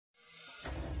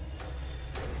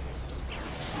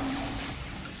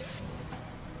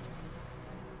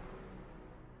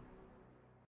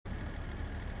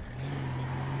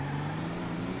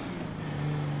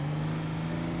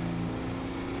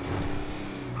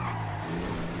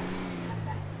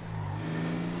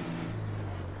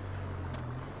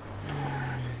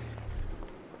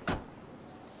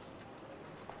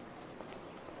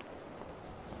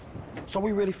So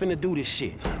we really finna do this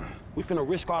shit? We finna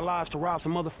risk our lives to rob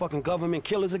some motherfucking government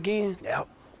killers again? Yep.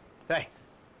 Hey.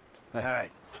 All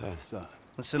right. So,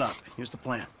 Listen up. Here's the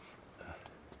plan. All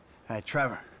right,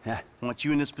 Trevor. Yeah. I want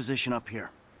you in this position up here.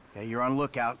 Okay, you're on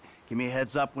lookout. Give me a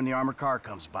heads up when the armored car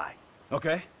comes by.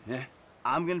 Okay, yeah.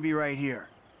 I'm gonna be right here,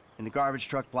 in the garbage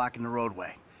truck blocking the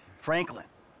roadway. Franklin,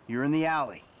 you're in the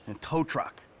alley, in a tow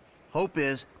truck. Hope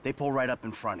is they pull right up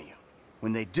in front of you.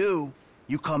 When they do,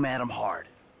 you come at them hard.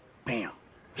 Bam.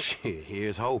 Shit,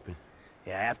 here's hoping.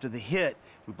 Yeah, after the hit,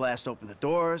 we blast open the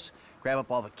doors, grab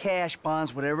up all the cash,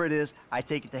 bonds, whatever it is, I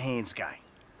take it to Haynes' guy.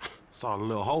 Saw a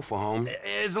little hopeful, homie.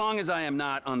 As long as I am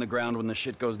not on the ground when the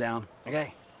shit goes down,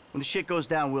 okay? When the shit goes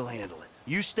down, we'll handle it.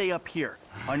 You stay up here,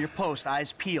 on your post,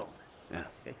 eyes peeled. Yeah.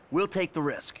 Okay? We'll take the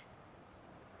risk.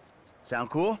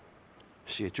 Sound cool?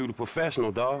 Shit, you the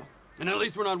professional, dawg. And at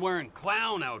least we're not wearing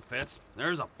clown outfits.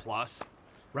 There's a plus.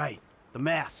 Right. The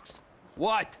masks.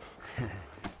 What?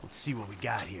 Let's see what we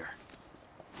got here.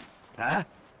 Huh?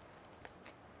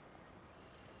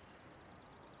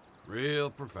 Real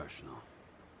professional.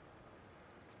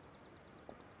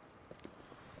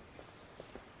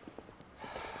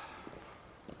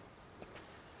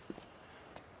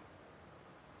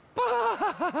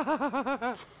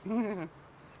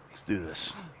 Let's do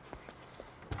this.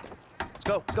 Let's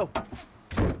go, let's go.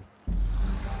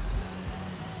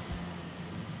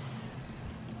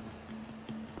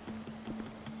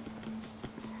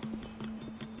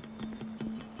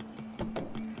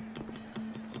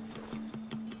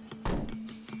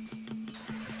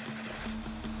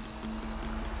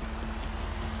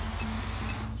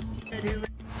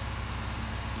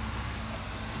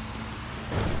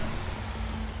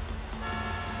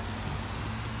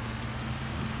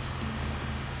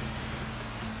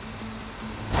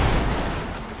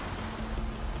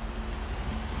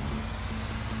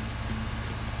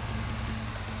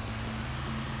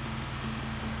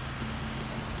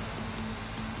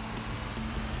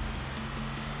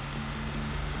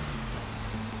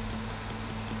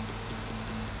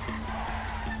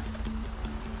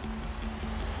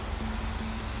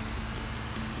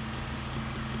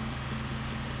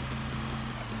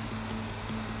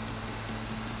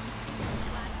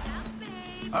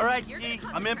 All right, T,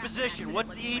 I'm in position.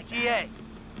 What's the ETA?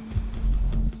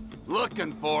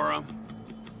 Looking for him.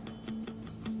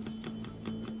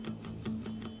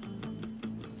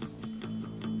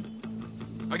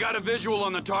 I got a visual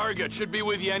on the target. Should be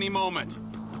with you any moment.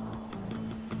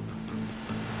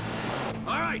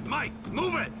 All right, Mike,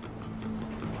 move it!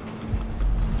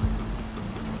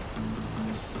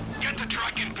 Get the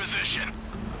truck in position.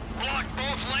 Block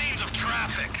both lanes of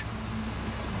traffic.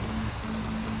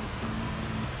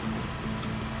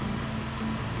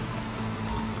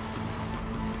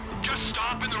 Just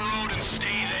stop in the road and stay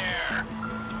there.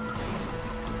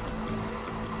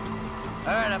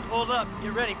 All right, I pulled up.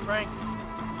 Get ready, Frank.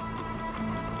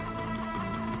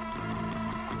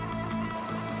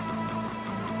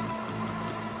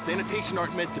 Sanitation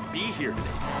aren't meant to be here today.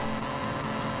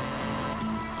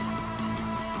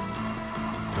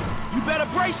 You better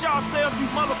brace yourselves, you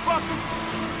motherfuckers!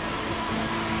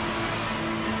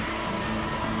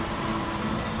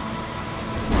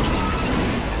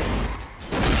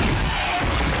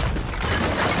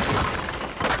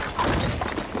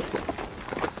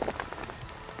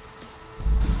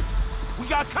 We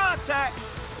got contact!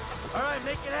 All right,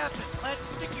 make it happen. Plant the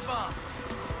sticky bomb.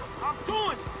 I'm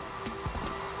doing it!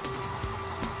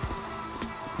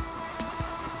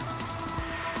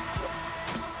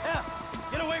 Yeah,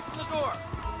 get away from the door.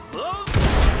 Hello?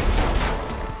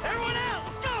 Everyone out,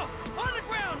 let's go! On the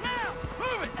ground, now!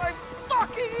 Move it! My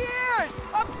fucking ears!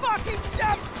 I'm fucking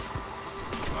deaf!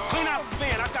 Clean out the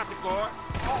van, I got the guards.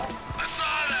 I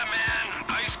saw that, man.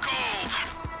 Ice cold.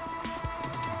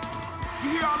 You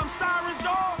hear all them sirens,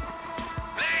 dog?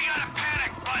 They got a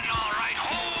panic button, all right.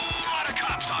 Whole lot of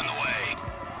cops on the way.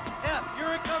 Yeah,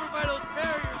 you're covered by those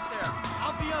barriers there.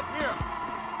 I'll be up here.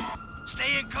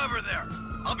 Stay in cover there.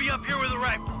 I'll be up here with a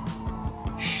rifle.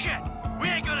 Shit, we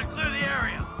ain't gonna clear the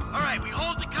area. All right, we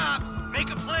hold the cops, make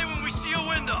a play when we see a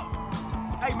window.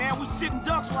 Hey, man, we sitting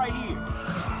ducks right here.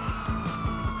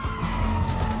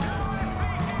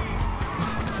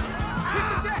 Hit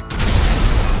the deck!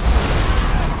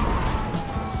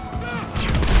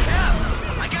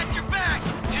 Yeah, I got your back.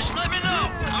 Just let me know.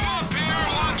 I'm up here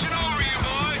watching over you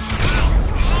boys. Well,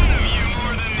 one of you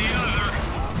more than the other.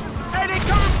 Hey, they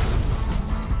come!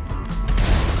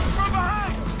 From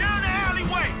behind! Down the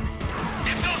alleyway!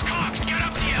 If those cops get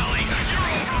up the alley, you're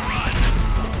overrun.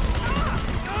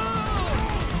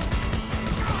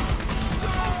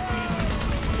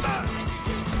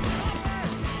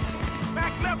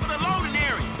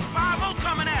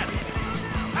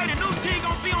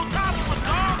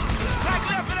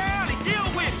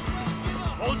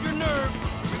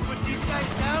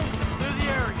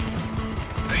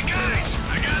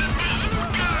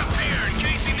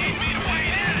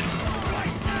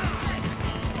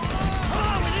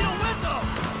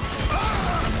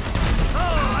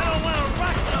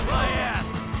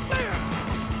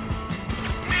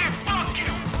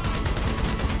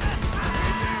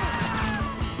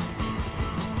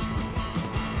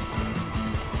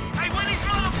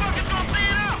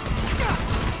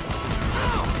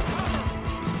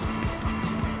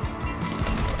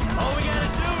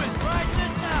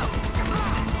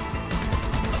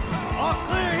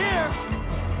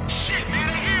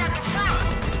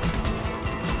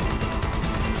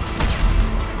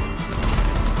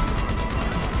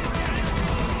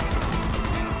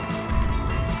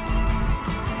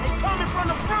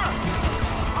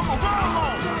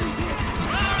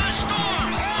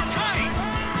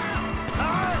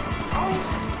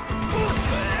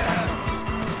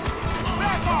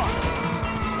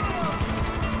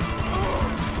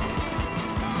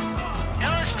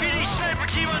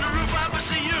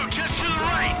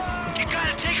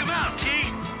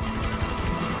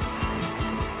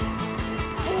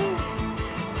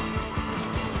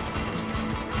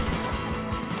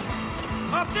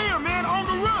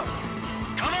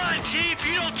 See, if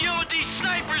you don't deal with these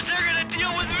snipers, they're gonna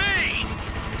deal with me!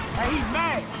 Hey, he's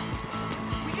mad!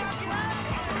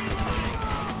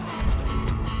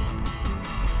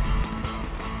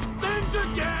 Things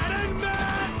are getting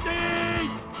messy!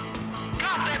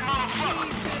 Got that motherfucker!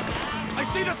 I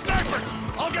see the snipers!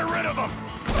 I'll get rid of them!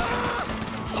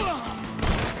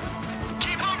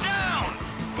 Keep them down!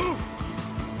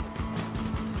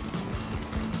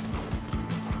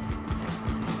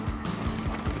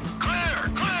 Clear!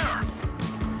 Clear!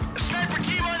 The sniper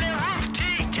team on that roof, T!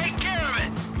 Take care of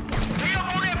it! Take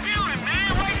up on that building,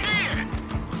 man! Right there!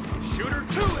 Shooter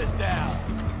 2 is down!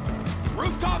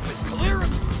 Rooftop is clear of...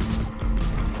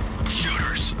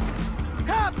 Shooters!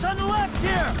 Cops on the left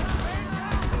here!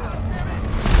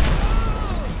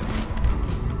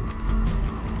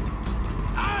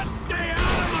 I'd stay out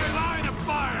of my line of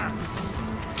fire!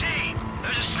 T!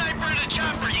 There's a sniper in the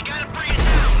chopper! You gotta bring it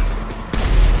down!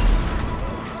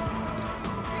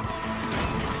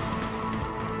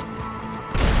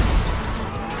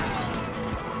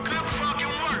 Good fucking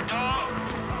work, dog!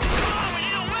 Oh, we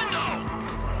need a window!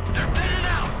 They're thinning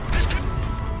out! This could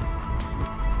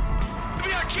be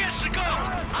our chance to go!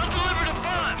 I'll deliver the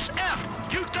bombs! F!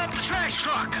 You dump the trash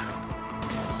truck!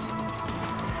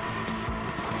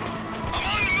 I'm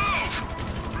on the move!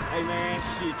 Hey, man,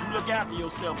 shit, you look after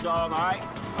yourself, dog, all right?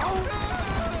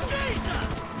 Jesus!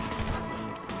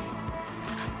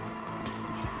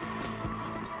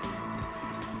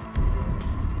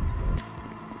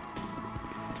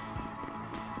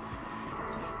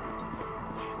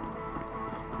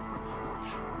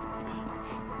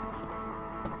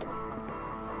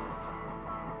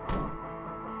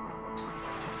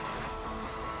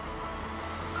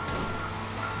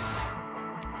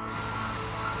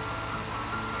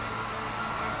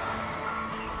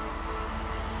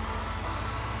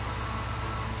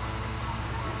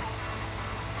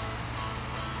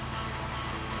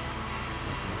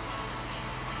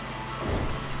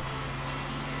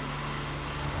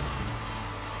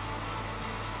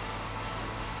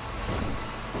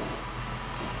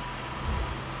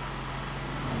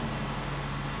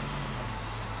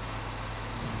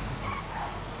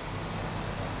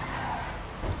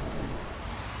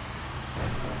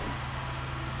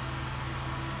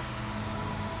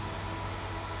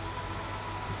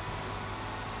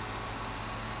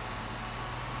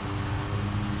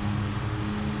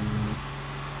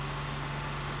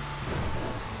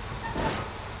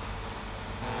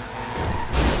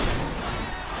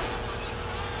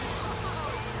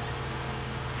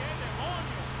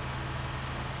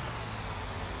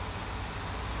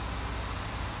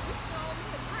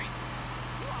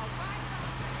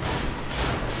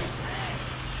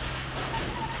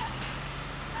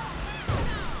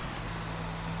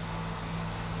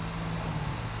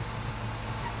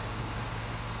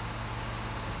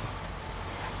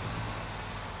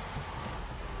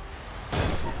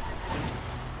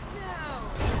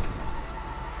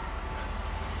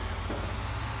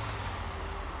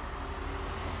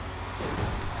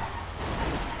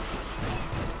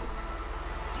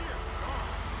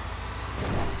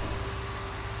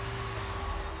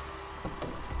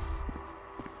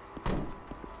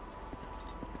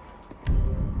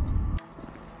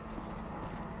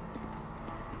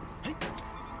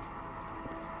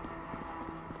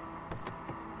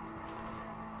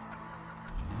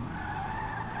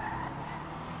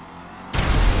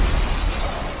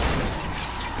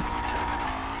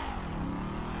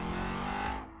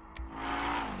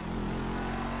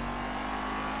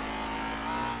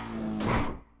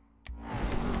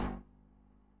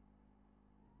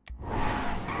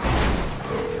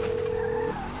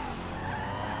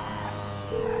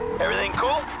 Everything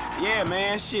cool? Yeah,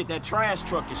 man, shit, that trash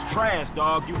truck is trash,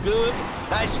 dog. You good?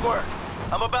 Nice work.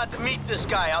 I'm about to meet this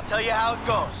guy. I'll tell you how it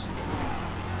goes.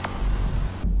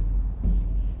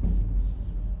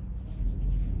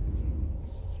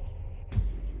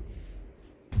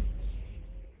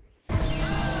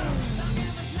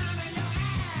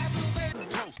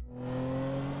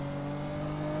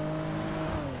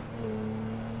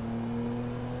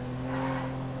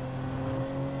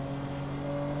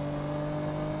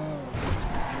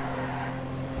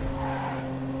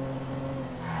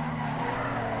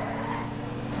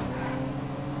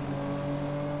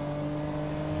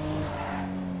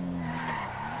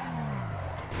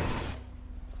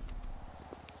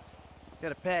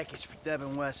 Got a package for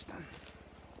Devin Weston.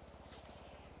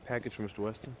 Package for Mr.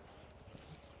 Weston?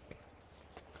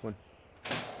 Come on.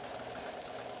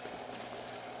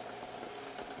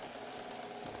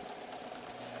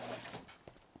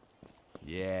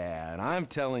 Yeah, and I'm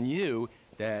telling you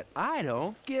that I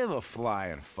don't give a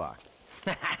flying fuck.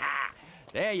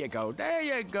 There you go, there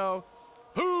you go.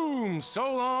 Boom!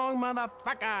 So long,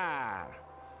 motherfucker!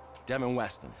 Devin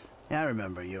Weston. Yeah, I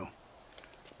remember you.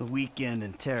 The weekend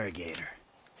interrogator.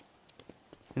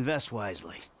 Invest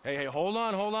wisely. Hey, hold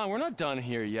on. We're not done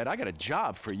here yet. I got a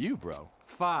job for you, bro.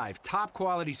 5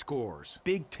 top-quality scores.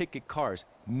 Big-ticket cars.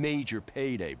 Major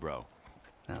payday, bro.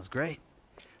 Sounds great.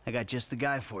 I got just the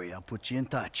guy for you. I'll put you in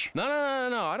touch. No.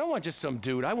 I don't want just some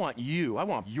dude. I want you. I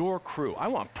want your crew. I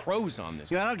want pros on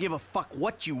this. Yeah, I don't give a fuck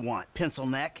what you want, pencil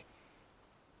neck.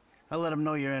 I'll let him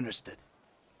know you're interested.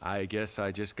 I guess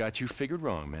I just got you figured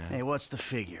wrong, man. Hey, what's the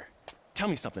figure? Tell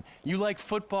me something. You like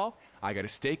football? I got a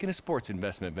stake in a sports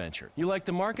investment venture. You like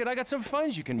the market? I got some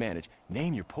funds you can manage.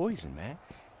 Name your poison, man.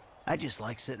 I just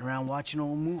like sitting around watching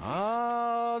old movies.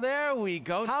 Oh, there we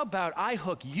go. How about I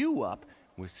hook you up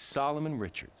with Solomon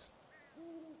Richards?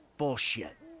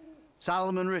 Bullshit.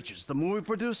 Solomon Richards, the movie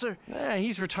producer? Yeah,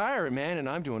 he's retiring, man, and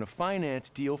I'm doing a finance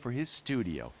deal for his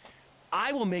studio.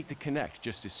 I will make the connect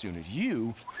just as soon as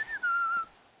you...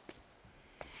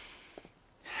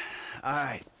 All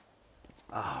right.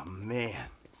 Oh, man.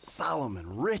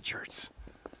 Solomon Richards.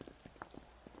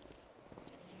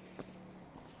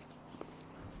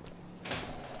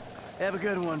 Have a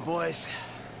good one, boys.